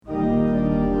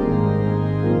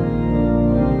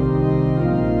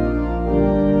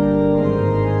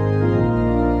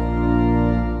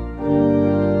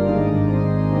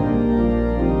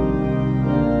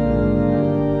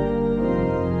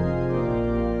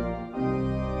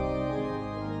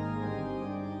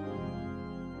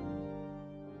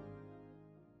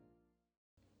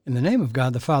In the name of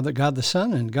God the Father, God the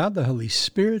Son, and God the Holy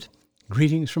Spirit,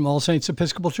 greetings from All Saints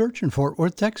Episcopal Church in Fort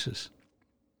Worth, Texas.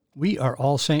 We are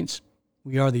All Saints.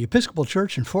 We are the Episcopal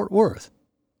Church in Fort Worth.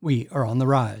 We are on the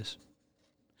rise.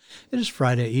 It is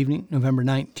Friday evening, November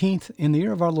 19th, in the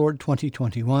year of our Lord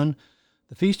 2021,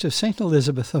 the feast of St.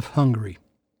 Elizabeth of Hungary.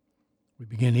 We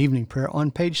begin evening prayer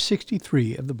on page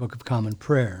 63 of the Book of Common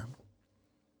Prayer.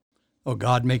 O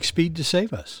God, make speed to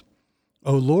save us.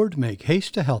 O Lord, make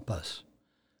haste to help us.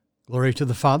 Glory to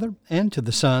the Father, and to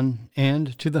the Son,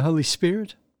 and to the Holy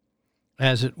Spirit,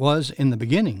 as it was in the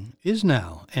beginning, is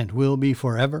now, and will be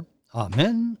forever.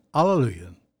 Amen.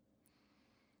 Alleluia.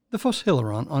 The Phos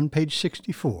Hilaron on page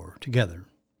 64, together.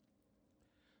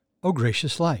 O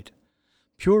gracious light,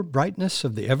 pure brightness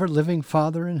of the ever-living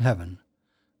Father in heaven,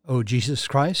 O Jesus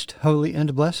Christ, holy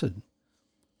and blessed,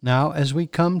 now as we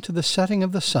come to the setting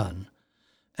of the sun,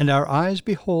 and our eyes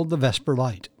behold the vesper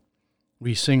light,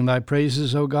 we sing thy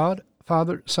praises, O God,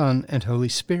 Father, Son, and Holy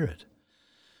Spirit.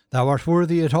 Thou art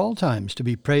worthy at all times to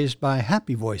be praised by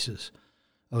happy voices,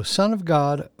 O Son of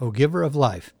God, O Giver of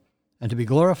life, and to be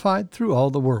glorified through all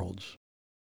the worlds.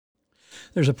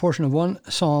 There's a portion of one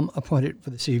psalm appointed for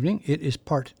this evening. It is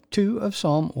part 2 of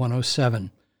Psalm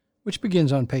 107, which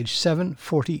begins on page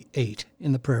 748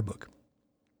 in the prayer book.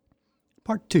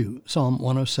 Part 2, Psalm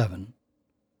 107.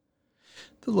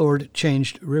 The Lord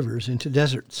changed rivers into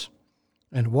deserts,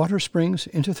 and water springs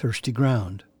into thirsty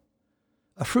ground,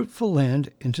 a fruitful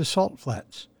land into salt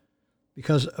flats,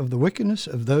 because of the wickedness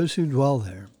of those who dwell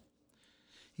there.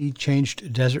 He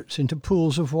changed deserts into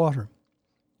pools of water,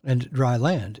 and dry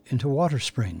land into water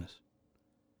springs.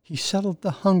 He settled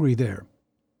the hungry there,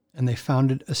 and they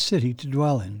founded a city to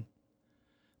dwell in.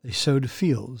 They sowed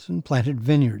fields and planted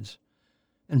vineyards,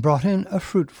 and brought in a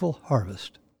fruitful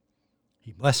harvest.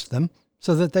 He blessed them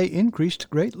so that they increased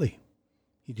greatly.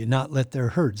 He did not let their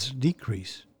herds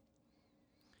decrease.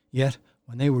 Yet,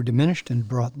 when they were diminished and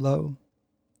brought low,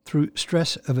 through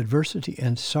stress of adversity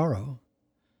and sorrow,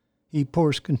 he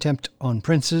pours contempt on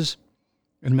princes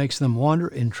and makes them wander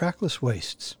in trackless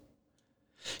wastes.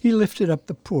 He lifted up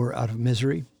the poor out of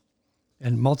misery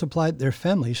and multiplied their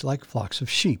families like flocks of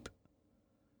sheep.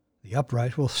 The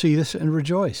upright will see this and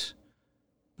rejoice,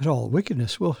 but all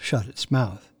wickedness will shut its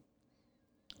mouth.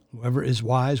 Whoever is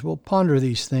wise will ponder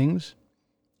these things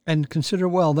and consider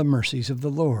well the mercies of the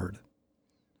Lord.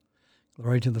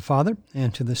 Glory to the Father,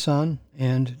 and to the Son,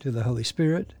 and to the Holy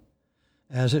Spirit,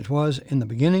 as it was in the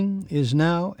beginning, is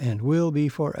now, and will be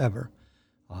forever.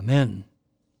 Amen.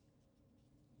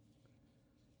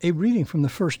 A reading from the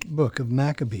first book of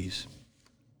Maccabees.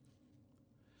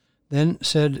 Then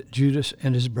said Judas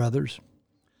and his brothers,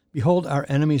 Behold, our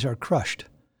enemies are crushed.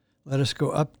 Let us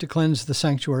go up to cleanse the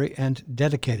sanctuary and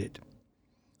dedicate it.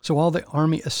 So all the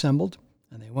army assembled,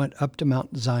 and they went up to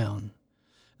Mount Zion.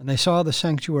 And they saw the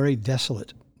sanctuary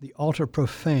desolate, the altar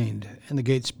profaned, and the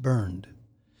gates burned.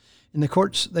 In the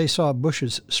courts they saw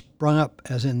bushes sprung up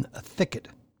as in a thicket,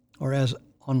 or as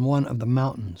on one of the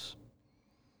mountains.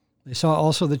 They saw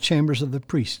also the chambers of the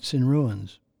priests in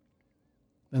ruins.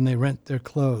 Then they rent their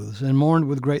clothes, and mourned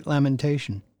with great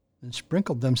lamentation, and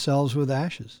sprinkled themselves with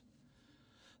ashes.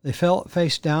 They fell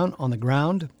face down on the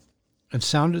ground, and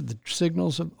sounded the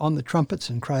signals on the trumpets,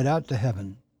 and cried out to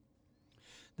heaven.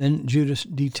 Then Judas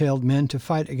detailed men to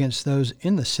fight against those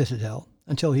in the citadel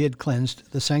until he had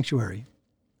cleansed the sanctuary.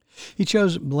 He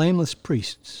chose blameless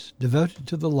priests devoted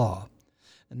to the law,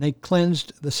 and they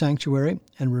cleansed the sanctuary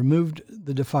and removed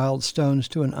the defiled stones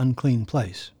to an unclean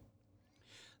place.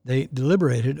 They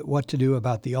deliberated what to do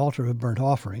about the altar of burnt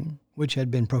offering, which had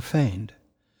been profaned,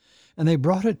 and they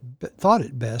thought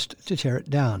it best to tear it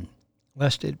down,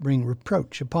 lest it bring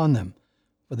reproach upon them,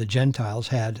 for the Gentiles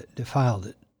had defiled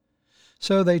it.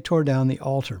 So they tore down the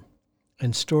altar,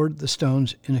 and stored the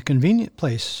stones in a convenient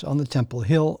place on the temple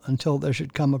hill until there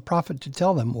should come a prophet to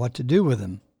tell them what to do with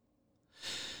them.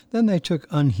 Then they took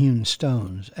unhewn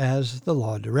stones, as the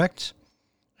law directs,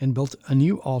 and built a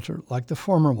new altar like the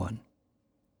former one.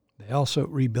 They also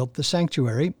rebuilt the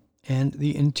sanctuary and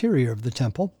the interior of the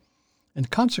temple, and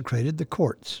consecrated the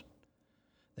courts.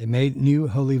 They made new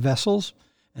holy vessels,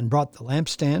 and brought the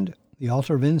lampstand, the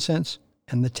altar of incense,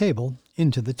 and the table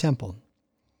into the temple.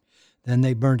 Then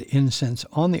they burned incense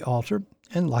on the altar,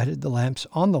 and lighted the lamps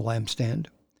on the lampstand,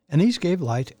 and these gave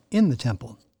light in the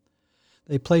temple.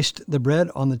 They placed the bread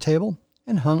on the table,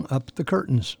 and hung up the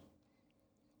curtains.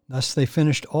 Thus they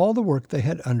finished all the work they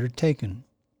had undertaken.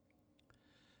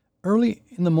 Early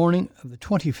in the morning of the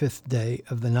 25th day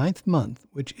of the 9th month,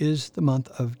 which is the month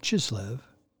of Chislev,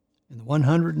 in the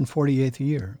 148th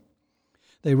year,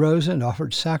 they rose and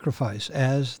offered sacrifice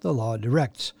as the law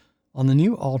directs, on the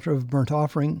new altar of burnt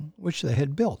offering which they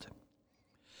had built.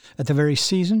 At the very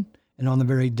season and on the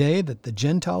very day that the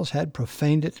Gentiles had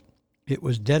profaned it, it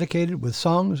was dedicated with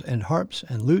songs and harps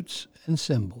and lutes and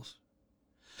cymbals.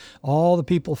 All the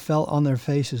people fell on their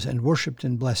faces and worshipped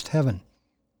and blessed heaven,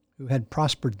 who had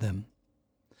prospered them.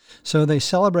 So they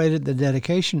celebrated the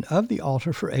dedication of the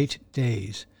altar for 8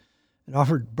 days, and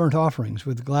offered burnt offerings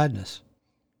with gladness.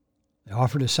 They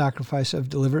offered a sacrifice of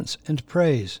deliverance and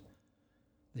praise.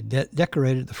 They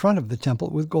decorated the front of the temple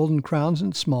with golden crowns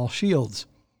and small shields.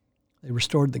 They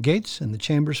restored the gates and the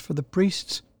chambers for the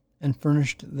priests, and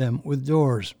furnished them with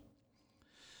doors.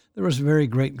 There was very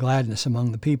great gladness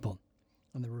among the people,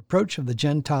 and the reproach of the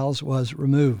Gentiles was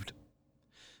removed.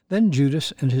 Then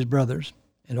Judas and his brothers,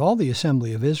 and all the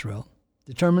assembly of Israel,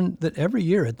 determined that every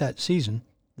year at that season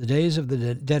the days of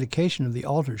the dedication of the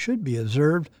altar should be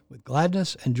observed with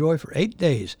gladness and joy for 8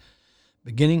 days,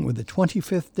 beginning with the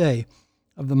 25th day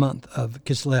of the month of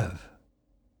Kislev.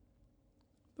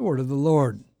 The word of the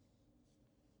Lord.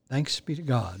 Thanks be to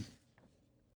God.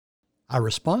 Our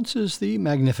response is the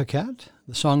Magnificat,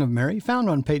 the Song of Mary, found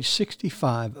on page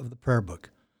 65 of the prayer book.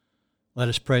 Let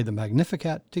us pray the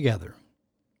Magnificat together.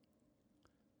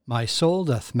 My soul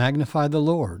doth magnify the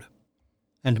Lord,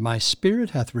 and my spirit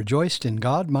hath rejoiced in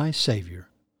God my Saviour.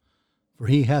 For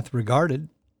he hath regarded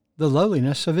the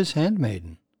lowliness of his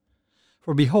handmaiden.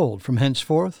 For behold, from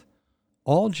henceforth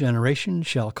all generations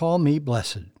shall call me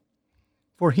blessed.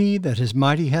 For he that is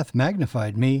mighty hath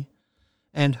magnified me,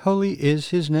 and holy is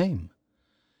his name.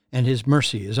 And his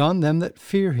mercy is on them that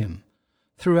fear him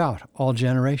throughout all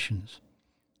generations.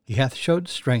 He hath showed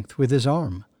strength with his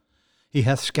arm. He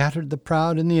hath scattered the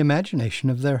proud in the imagination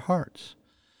of their hearts.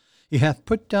 He hath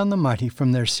put down the mighty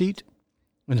from their seat,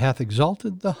 and hath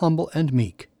exalted the humble and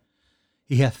meek.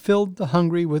 He hath filled the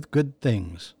hungry with good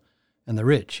things, and the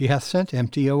rich he hath sent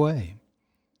empty away.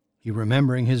 He,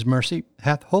 remembering his mercy,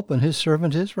 hath holpen his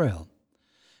servant Israel,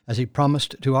 as he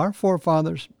promised to our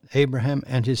forefathers, Abraham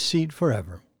and his seed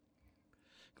forever.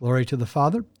 Glory to the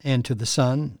Father, and to the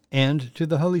Son, and to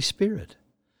the Holy Spirit,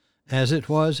 as it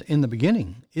was in the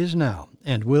beginning, is now,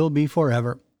 and will be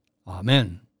forever.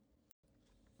 Amen.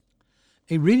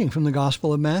 A reading from the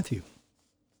Gospel of Matthew.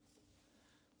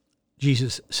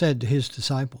 Jesus said to his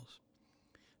disciples,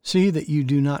 See that you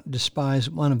do not despise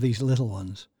one of these little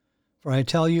ones, for I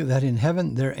tell you that in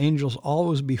heaven their angels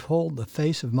always behold the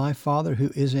face of my Father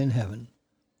who is in heaven.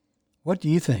 What do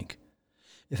you think?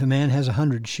 If a man has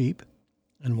 100 sheep,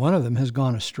 and one of them has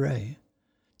gone astray,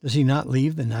 does he not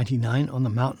leave the 99 on the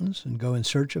mountains and go in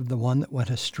search of the one that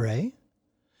went astray?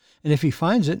 And if he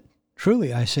finds it,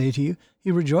 truly I say to you,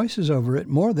 he rejoices over it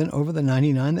more than over the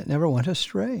 99 that never went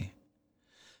astray.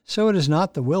 So it is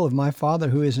not the will of my Father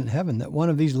who is in heaven that one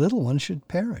of these little ones should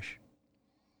perish.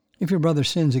 If your brother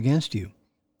sins against you,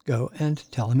 go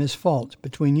and tell him his fault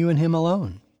between you and him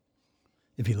alone.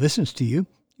 If he listens to you,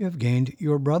 you have gained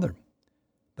your brother.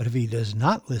 But if he does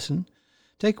not listen,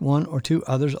 take 1 or 2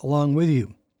 others along with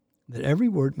you, that every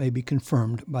word may be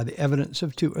confirmed by the evidence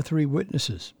of 2 or 3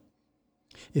 witnesses.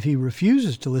 If he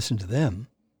refuses to listen to them,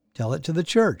 tell it to the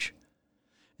church.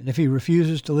 And if he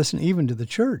refuses to listen even to the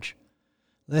church,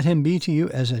 let him be to you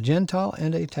as a Gentile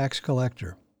and a tax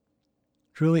collector.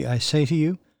 Truly I say to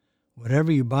you,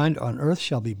 whatever you bind on earth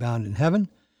shall be bound in heaven,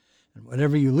 and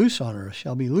whatever you loose on earth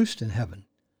shall be loosed in heaven.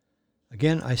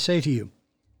 Again I say to you,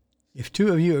 if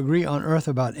 2 of you agree on earth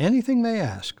about anything they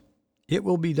ask, it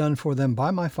will be done for them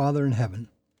by my Father in heaven.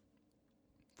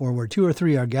 For where 2 or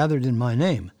 3 are gathered in my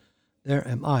name, there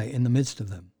am I in the midst of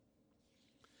them.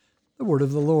 The word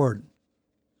of the Lord.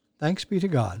 Thanks be to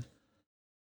God.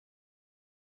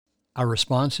 Our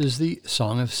response is the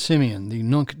Song of Simeon, the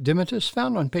Nunc Dimittis,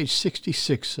 found on page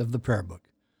 66 of the prayer book.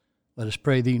 Let us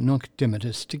pray the Nunc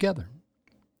Dimittis together.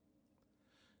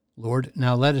 Lord,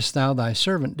 now lettest thou thy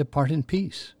servant depart in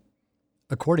peace,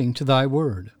 according to thy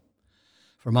word.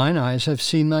 For mine eyes have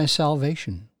seen thy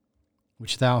salvation,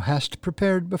 which thou hast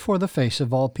prepared before the face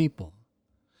of all people,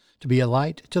 to be a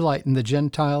light to lighten the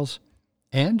Gentiles,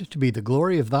 and to be the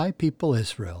glory of thy people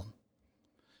Israel.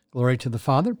 Glory to the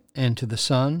Father, and to the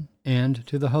Son, and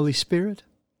to the Holy Spirit,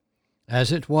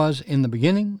 as it was in the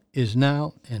beginning, is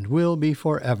now, and will be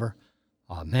forever.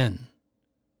 Amen.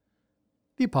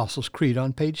 The Apostles' Creed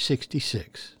on page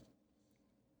 66.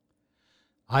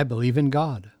 I believe in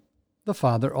God, the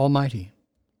Father Almighty,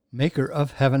 maker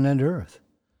of heaven and earth,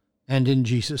 and in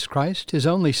Jesus Christ, his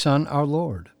only Son, our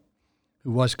Lord,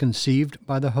 who was conceived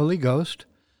by the Holy Ghost,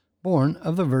 born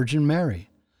of the Virgin Mary,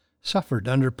 suffered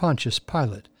under Pontius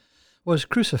Pilate, was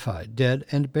crucified, dead,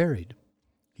 and buried.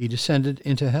 He descended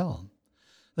into hell.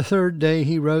 The 3rd day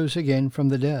he rose again from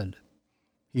the dead.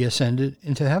 He ascended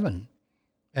into heaven,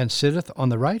 and sitteth on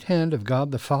the right hand of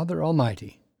God the Father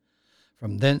Almighty.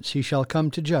 From thence he shall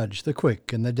come to judge the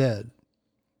quick and the dead.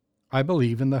 I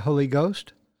believe in the Holy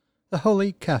Ghost, the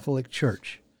Holy Catholic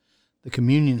Church, the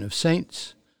communion of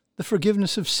saints, the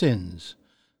forgiveness of sins,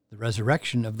 the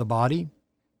resurrection of the body,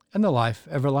 and the life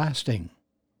everlasting.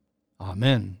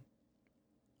 Amen.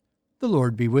 The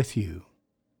Lord be with you.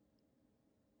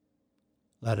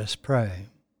 Let us pray.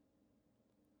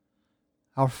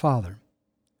 Our Father,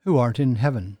 who art in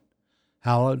heaven,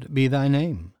 hallowed be thy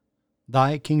name.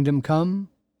 Thy kingdom come,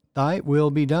 thy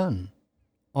will be done,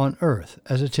 on earth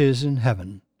as it is in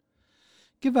heaven.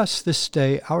 Give us this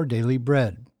day our daily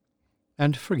bread,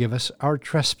 and forgive us our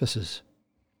trespasses,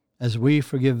 as we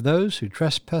forgive those who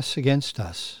trespass against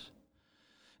us.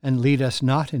 And lead us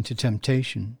not into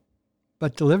temptation,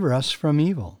 but deliver us from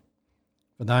evil.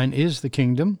 For thine is the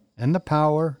kingdom, and the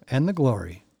power, and the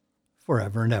glory,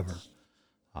 forever and ever.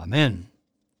 Amen.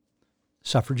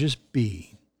 Suffrages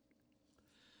B.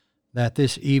 That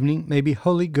this evening may be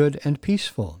wholly good and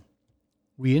peaceful,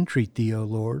 we entreat thee, O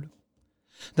Lord.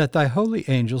 That thy holy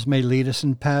angels may lead us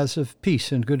in paths of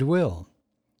peace and goodwill,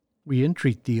 we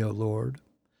entreat thee, O Lord.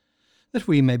 That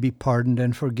we may be pardoned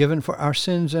and forgiven for our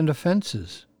sins and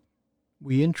offenses,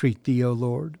 we entreat thee, O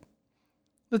Lord.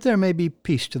 That there may be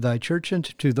peace to thy church and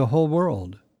to the whole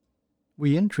world,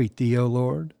 we entreat thee, O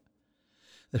Lord.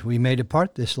 That we may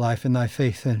depart this life in thy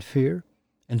faith and fear,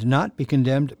 and not be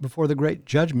condemned before the great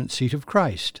judgment seat of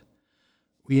Christ,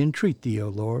 we entreat thee, O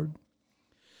Lord.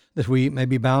 That we may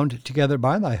be bound together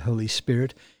by thy Holy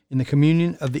Spirit in the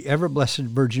communion of the ever-blessed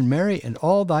Virgin Mary and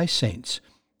all thy saints,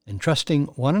 entrusting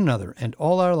one another and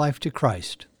all our life to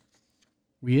Christ,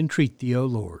 we entreat thee, O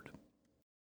Lord.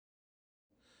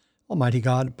 Almighty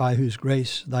God, by whose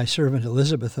grace thy servant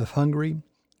Elizabeth of Hungary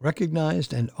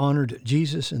recognized and honored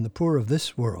Jesus in the poor of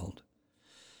this world,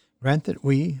 grant that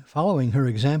we, following her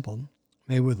example,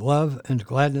 may with love and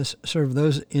gladness serve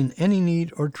those in any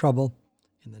need or trouble,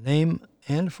 in the name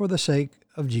and for the sake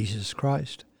of Jesus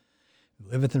Christ,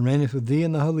 who liveth and reigneth with thee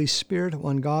in the Holy Spirit,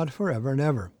 one God, forever and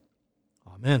ever.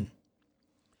 Amen.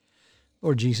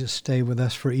 Lord Jesus, stay with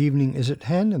us, for evening is at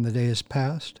hand and the day is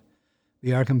past.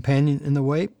 Be our companion in the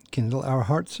way, kindle our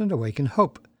hearts, and awaken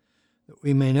hope, that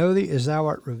we may know thee as thou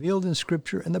art revealed in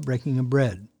Scripture and the breaking of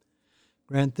bread.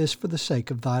 Grant this for the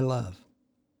sake of thy love.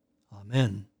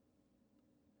 Amen.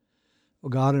 O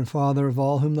God and Father of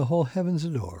all whom the whole heavens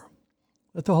adore,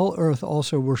 let the whole earth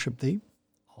also worship thee,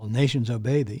 all nations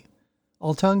obey thee,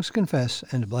 all tongues confess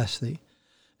and bless thee,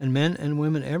 and men and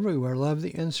women everywhere love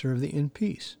thee and serve thee in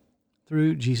peace,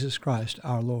 through Jesus Christ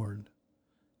our Lord.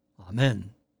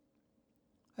 Amen.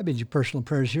 I bid you personal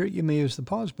prayers here. You may use the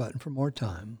pause button for more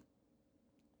time.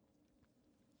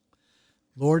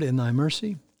 Lord, in thy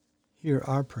mercy, hear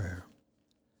our prayer.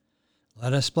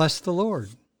 Let us bless the Lord.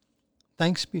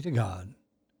 Thanks be to God.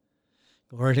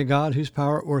 Glory to God, whose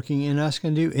power working in us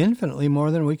can do infinitely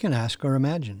more than we can ask or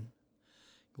imagine.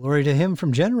 Glory to him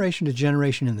from generation to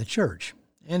generation in the church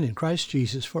and in Christ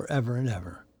Jesus forever and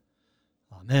ever.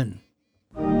 Amen.